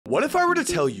What if I were to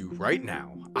tell you right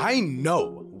now, I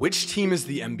know which team is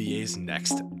the NBA's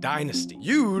next dynasty?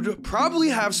 You'd probably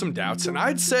have some doubts, and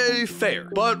I'd say fair.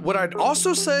 But what I'd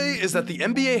also say is that the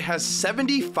NBA has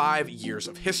 75 years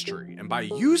of history, and by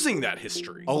using that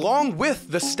history, along with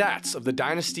the stats of the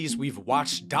dynasties we've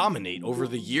watched dominate over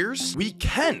the years, we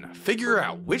can figure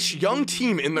out which young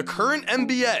team in the current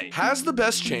NBA has the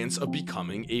best chance of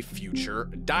becoming a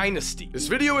future dynasty. This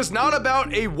video is not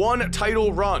about a one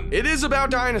title run. It is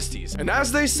about dynasties. And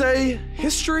as they say,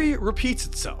 history repeats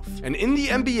itself. And in the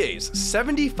NBA's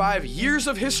 75 years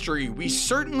of history, we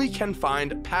certainly can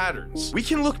find patterns. We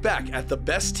can look back at the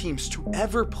best teams to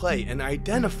ever play and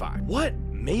identify what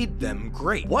made them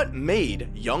great. What made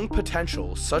young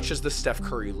potential such as the Steph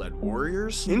Curry-led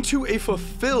Warriors into a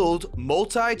fulfilled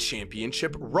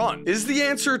multi-championship run? Is the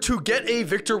answer to get a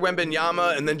Victor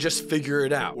Wembanyama and then just figure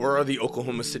it out? Or are the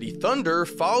Oklahoma City Thunder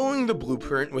following the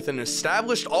blueprint with an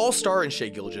established all-star in Shai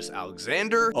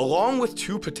Gilgeous-Alexander, along with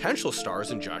two potential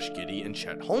stars in Josh Giddey and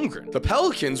Chet Holmgren? The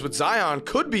Pelicans with Zion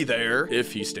could be there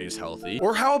if he stays healthy.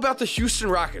 Or how about the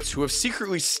Houston Rockets, who have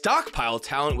secretly stockpiled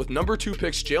talent with number 2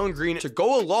 picks Jalen Green to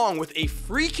go along with a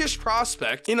freakish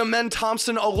prospect in Amen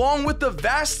Thompson, along with the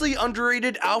vastly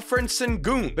underrated Alfred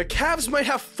Sengun. The Cavs might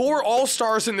have 4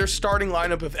 all-stars in their starting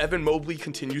lineup if Evan Mobley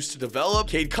continues to develop.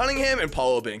 Cade Cunningham and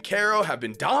Paolo Banchero have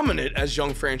been dominant as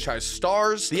young franchise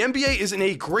stars. The NBA is in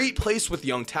a great place with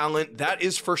young talent, that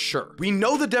is for sure. We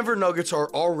know the Denver Nuggets are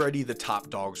already the top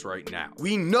dogs right now.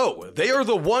 We know they are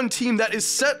the one team that is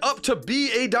set up to be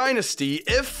a dynasty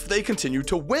if they continue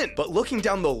to win. But looking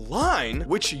down the line,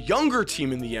 which younger team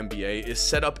in the NBA is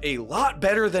set up a lot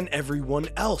better than everyone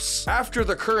else? After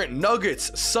the current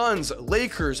Nuggets, Suns,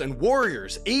 Lakers, and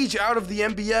Warriors age out of the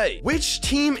NBA, which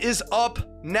team is up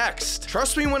next?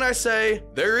 Trust me when I say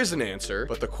there is an answer,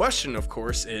 but the question, of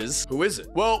course, is who is it?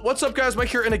 Well, what's up, guys? Mike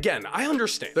here, and again, I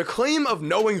understand the claim of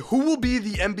knowing who will be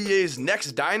the NBA's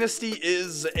next dynasty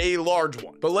is a large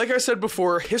one. But like I said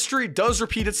before, history does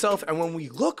repeat itself, and when we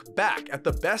look back at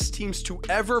the best teams to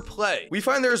ever play, we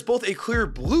find there is both a clear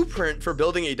blueprint for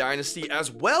building a dynasty as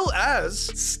well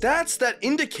as stats that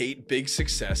indicate big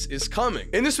success is coming.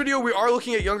 In this video, we are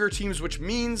looking at younger teams, which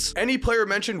means any player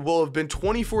mentioned will have been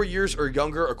 24 years or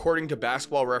younger according to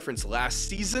Basketball Reference last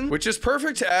season, which is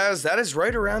perfect as that is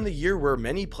right around the year where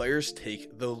many players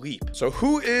take the leap. So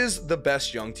who is the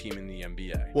best young team in the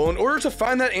NBA? Well, in order to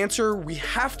find that answer, we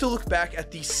have to look back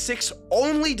at the 6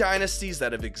 only dynasties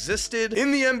that have existed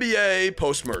in the NBA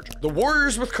post-merger. The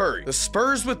Warriors with Curry, the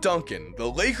Spurs with Duncan, the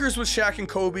Lakers with Shaq and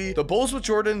Kobe, the Bulls with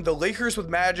Jordan, the Lakers with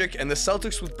Magic, and the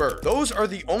Celtics with Bird. Those are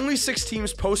the only 6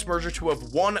 teams post-merger to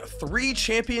have won 3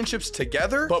 championships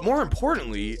together, but more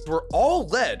importantly, were all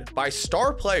led by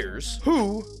star players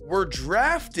who were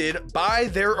drafted by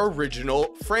their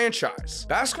original franchise.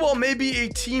 Basketball may be a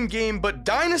team game, but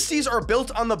dynasties are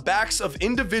built on the backs of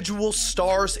individual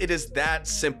stars. It is that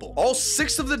simple. All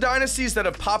 6 of the dynasties that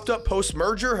have popped up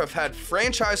post-merger have had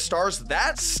franchise stars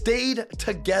that stayed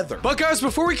together. But guys,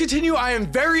 before we continue, I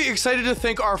am very excited to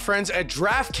thank our friends at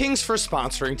DraftKings for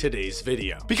sponsoring today's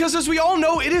video. Because as we all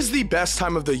know, it is the best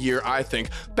time of the year, I think.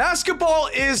 Basketball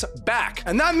is back,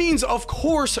 and that means, of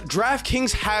course,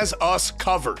 DraftKings has us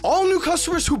covered. All new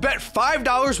customers who bet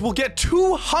 $5 will get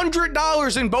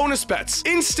 $200 in bonus bets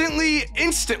instantly.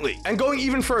 And going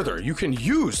even further, you can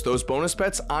use those bonus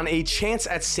bets on a chance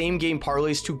at same game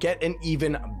parlays to get an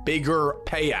even bigger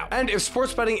payout. And if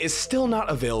sports betting is still not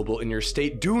available in your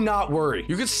state, do not worry.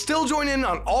 You can still join in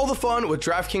on all the fun with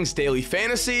DraftKings Daily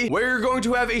Fantasy, where you're going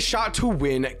to have a shot to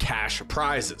win cash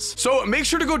prizes. So make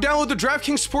sure to go download the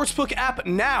DraftKings Sportsbook app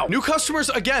now. New customers,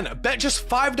 again, bet just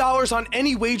 $5 on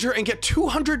any wager and get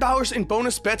 $200 in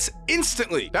bonus bets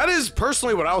instantly. That is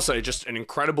personally what I'll say, just an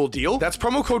incredible deal. That's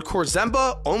promo code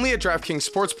Korzemba only at DraftKings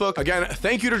Sportsbook. Again,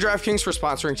 thank you to DraftKings for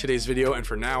sponsoring today's video. And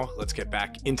for now, let's get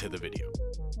back into the video.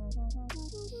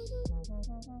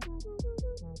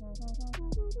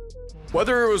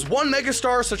 Whether it was one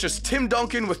megastar such as Tim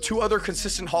Duncan with 2 other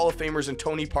consistent Hall of Famers in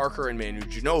Tony Parker and Manu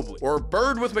Ginobili, or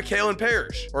Bird with Mikal and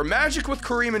Parrish, or Magic with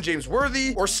Kareem and James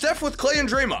Worthy, or Steph with Clay and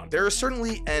Draymond, there is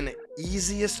certainly an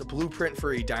easiest blueprint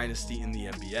for a dynasty in the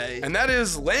NBA, and that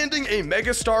is landing a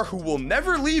megastar who will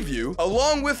never leave you,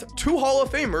 along with 2 Hall of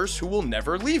Famers who will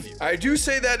never leave you. I do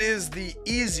say that is the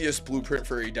easiest blueprint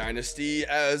for a dynasty,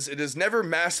 as it has never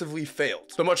massively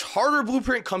failed. The much harder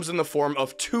blueprint comes in the form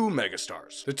of 2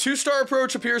 megastars. The 2-star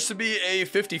approach appears to be a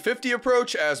 50-50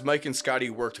 approach, as Mike and Scottie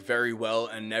worked very well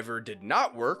and never did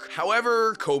not work.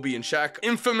 However, Kobe and Shaq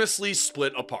infamously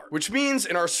split apart, which means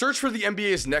in our search for the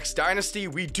NBA's next dynasty,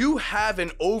 we do have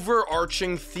an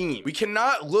overarching theme. We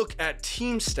cannot look at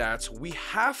team stats. We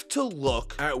have to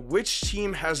look at which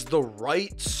team has the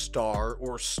right star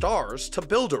or stars to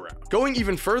build around. Going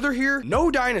even further here,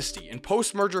 no dynasty in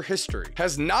post-merger history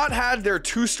has not had their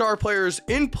 2-star players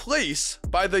in place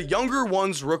by the younger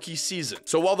one's rookie season.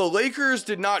 So while the Lakers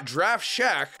did not draft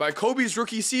Shaq, by Kobe's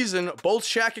rookie season, both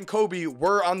Shaq and Kobe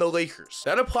were on the Lakers.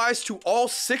 That applies to all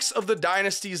 6 of the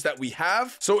dynasties that we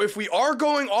have. So if we are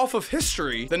going off of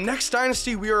history, the next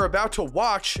dynasty we are about to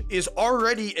watch is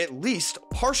already at least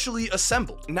partially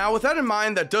assembled. Now, with that in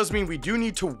mind, that does mean we do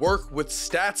need to work with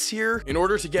stats here in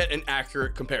order to get an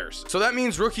accurate comparison. So that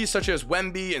means rookies such as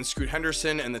Wemby and Scoot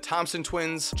Henderson and the Thompson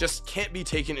twins just can't be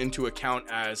taken into account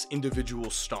as individual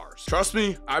stars. Trust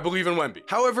me, I believe in Wemby.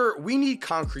 However, we need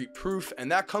concrete proof,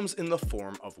 and that comes in the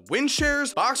form of win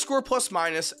shares, box score plus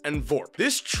minus, and VORP.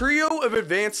 This trio of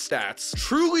advanced stats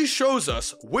truly shows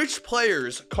us which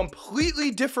players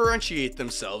completely differentiate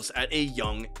themselves at a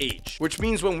young age, which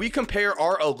means when we compare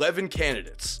our 11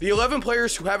 candidates, the 11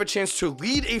 players who have a chance to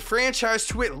lead a franchise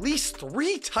to at least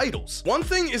 3 titles, one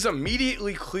thing is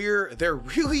immediately clear: there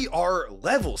really are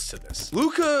levels to this.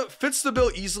 Luka fits the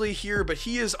bill easily here, but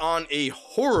he is on a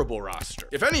horrible roster.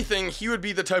 If anything, he would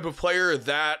be the type of player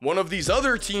that one of these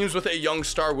other teams with a young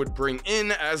star would bring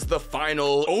in as the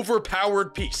final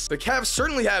overpowered piece. The Cavs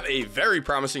certainly have a very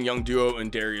promising young duo in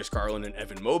Darius Garland and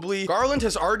Evan Mobley. Garland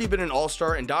has already been an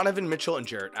all-star, and Donovan Mitchell and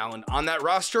Jarrett Allen on that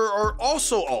roster are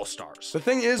also all-stars. The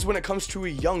thing is, when it comes to a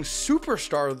young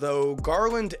superstar though,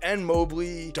 Garland and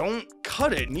Mobley don't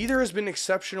cut it. Neither has been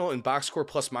exceptional in box score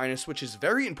plus minus, which is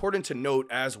very important to note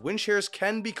as win shares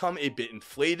can become a bit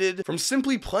inflated from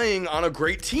simply playing on a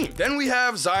great team. Then we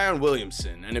have Zion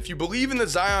Williamson, and if you believe in the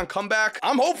Zion comeback,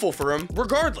 I'm hopeful for him.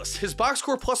 Regardless, his box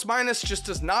score plus minus just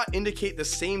does not indicate the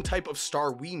same type of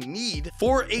star we need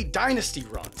for a dynasty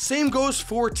run. Same goes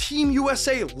for Team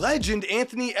USA legend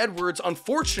Anthony Edwards.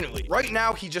 Unfortunately, right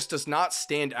now he just does not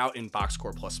stand out in box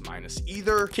score plus minus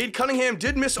either. Cade Cunningham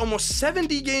did miss almost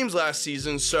 70 games last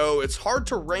season, so it's hard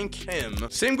to rank him.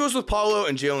 Same goes with Paulo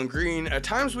and Jalen Green. At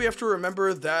times we have to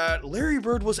remember that Larry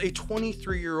Bird was a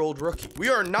 23-year-old rookie. We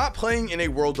are not playing in a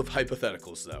world of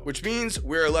hypotheticals though, which means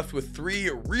we are left with 3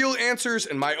 real answers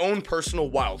and my own personal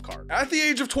wild card. At the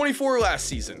age of 24 last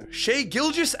season, Shai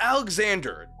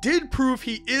Gilgeous-Alexander did prove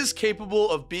he is capable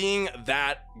of being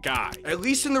that guy. At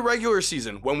least in the regular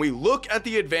season, when we look at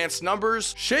the advanced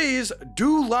numbers, Shai's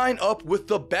do line up with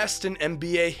the best in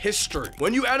NBA history.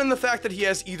 When you add in the fact that he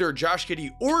has either Josh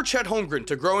Giddey or Chet Holmgren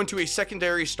to grow into a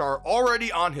secondary star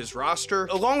already on his roster,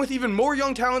 along with even more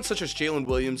young talents such as Jalen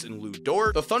Williams and Lou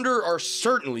Dort, the Thunder are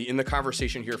certainly in the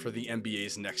conversation here for the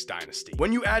NBA's next dynasty.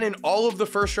 When you add in all of the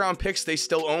first-round picks they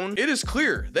still own, it is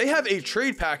clear they have a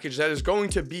trade package that is going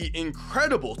to be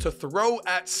incredible to throw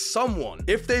at someone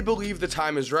if they believe the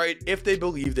time is right, if they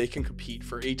believe they can compete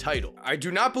for a title. I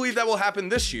do not believe that will happen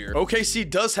this year. OKC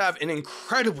does have an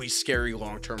incredibly scary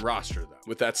long-term roster though.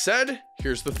 With that said,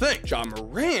 here's the thing. Ja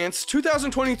Morant's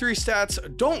 2023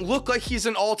 stats don't look like he's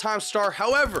an all-time star.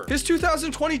 However, his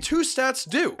 2022 stats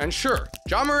do. And sure,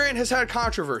 Ja Morant has had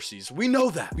controversies. We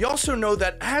know that. We also know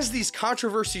that as these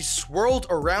controversies swirled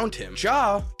around him,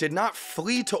 Ja did not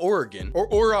flee to Oregon or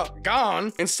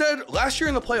Oregon. Instead, last year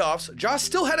in the playoffs, Ja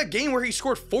still had a game where he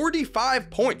scored 45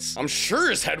 points. I'm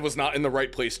sure his head was not in the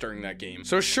right place during that game.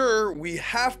 So sure, we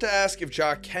have to ask if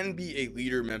Ja can be a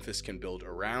leader Memphis can build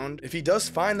around. If he does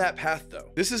find that path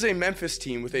though, this is a Memphis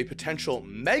team with a potential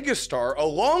megastar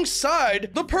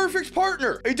alongside the perfect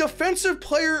partner, a defensive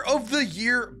player of the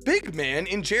year big man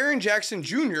in Jaren Jackson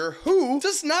Jr. who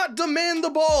does not demand the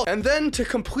ball. And then to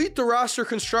complete the roster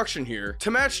construction here,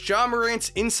 to match Ja Morant's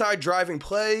inside driving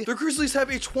play, the Grizzlies have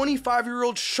a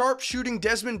 25-year-old sharp shooting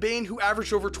Desmond Bane who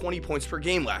averaged over 20 points per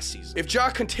game last season. If Ja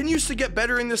continues to get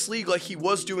better in this league like he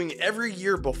was doing every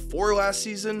year before last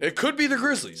season, it could be the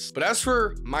Grizzlies. But as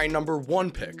for my number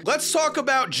 1 pick, let's talk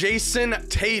about Jason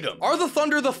Tatum. Are the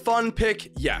Thunder the fun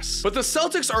pick? Yes. But the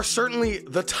Celtics are certainly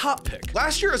the top pick.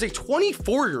 Last year as a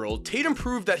 24-year-old, Tatum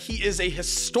proved that he is a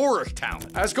historic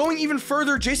talent. As going even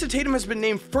further, Jason Tatum has been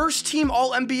named first team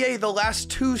All-NBA the last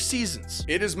 2 seasons.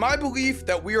 It is my belief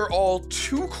that we are all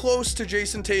too close to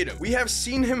Jason Tatum. We have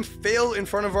seen him fail in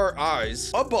front of our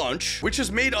eyes a bunch, which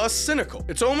has made us cynical.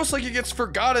 It's almost like it gets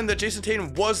forgotten that Jason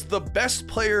Tatum was the best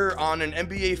player on an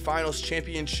NBA Finals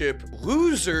championship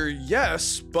loser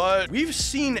yes, but we've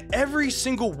seen every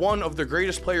single one of the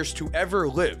greatest players to ever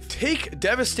live take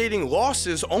devastating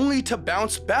losses only to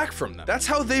bounce back from them. That's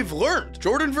how they've learned.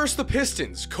 Jordan versus the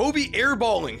Pistons, Kobe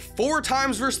airballing 4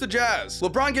 times versus the Jazz,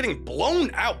 LeBron getting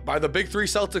blown out by the Big Three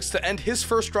Celtics to end his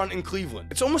first run in Cleveland.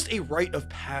 It's almost a rite of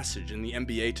passage in the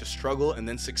NBA to struggle and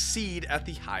then succeed at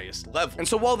the highest level. And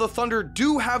so while the Thunder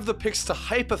do have the picks to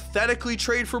hypothetically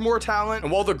trade for more talent,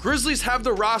 and while the Grizzlies have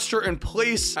the roster in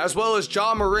place, as well as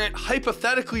Ja Morant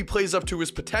hypothetically plays up to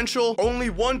his potential, only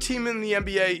one team in the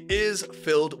NBA is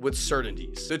filled with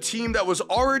certainties. The team that was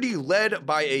already led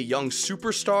by a young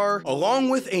superstar, along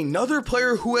with another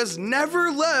player who has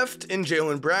never left in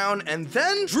Jaylen Brown, and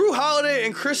then Drew Holiday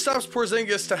and Kristaps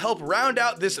Porzingis to help round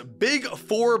out this big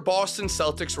 4 Boston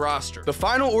Celtics roster. The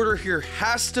final order here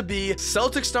has to be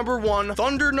Celtics number 1,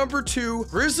 Thunder number 2,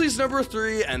 Grizzlies number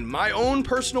 3, and my own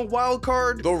personal wild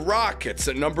card, the Rockets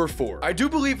at number 4. I do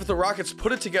believe if the Rockets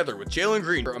put it together with Jalen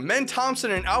Green, Amen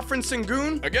Thompson, and Alfred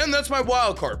Sengun, again, that's my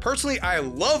wild card. Personally, I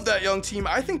love that young team.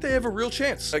 I think they have a real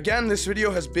chance. Again, this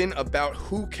video has been about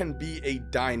who can be a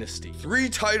dynasty. 3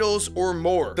 titles or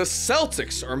more. The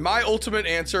Celtics are my ultimate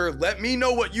answer. Let me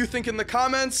know what you think in the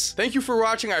comments. Thank you for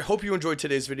watching. I hope you enjoyed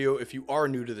today's video. If you are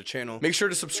new to the channel, make sure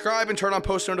to subscribe and turn on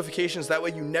post notifications. That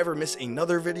way you never miss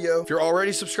another video. If you're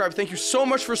already subscribed, thank you so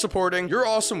much for supporting. You're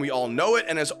awesome. We all know it.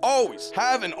 And as always,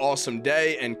 have an awesome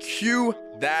day and cue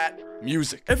that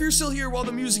music. If you're still here while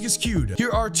the music is cued,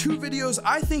 here are 2 videos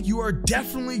I think you are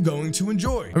definitely going to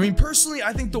enjoy. I mean, personally,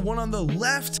 I think the one on the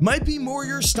left might be more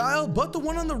your style, but the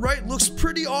one on the right looks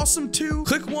pretty awesome too.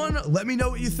 Click one, let me know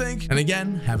what you think. And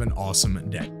again, have an awesome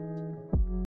day.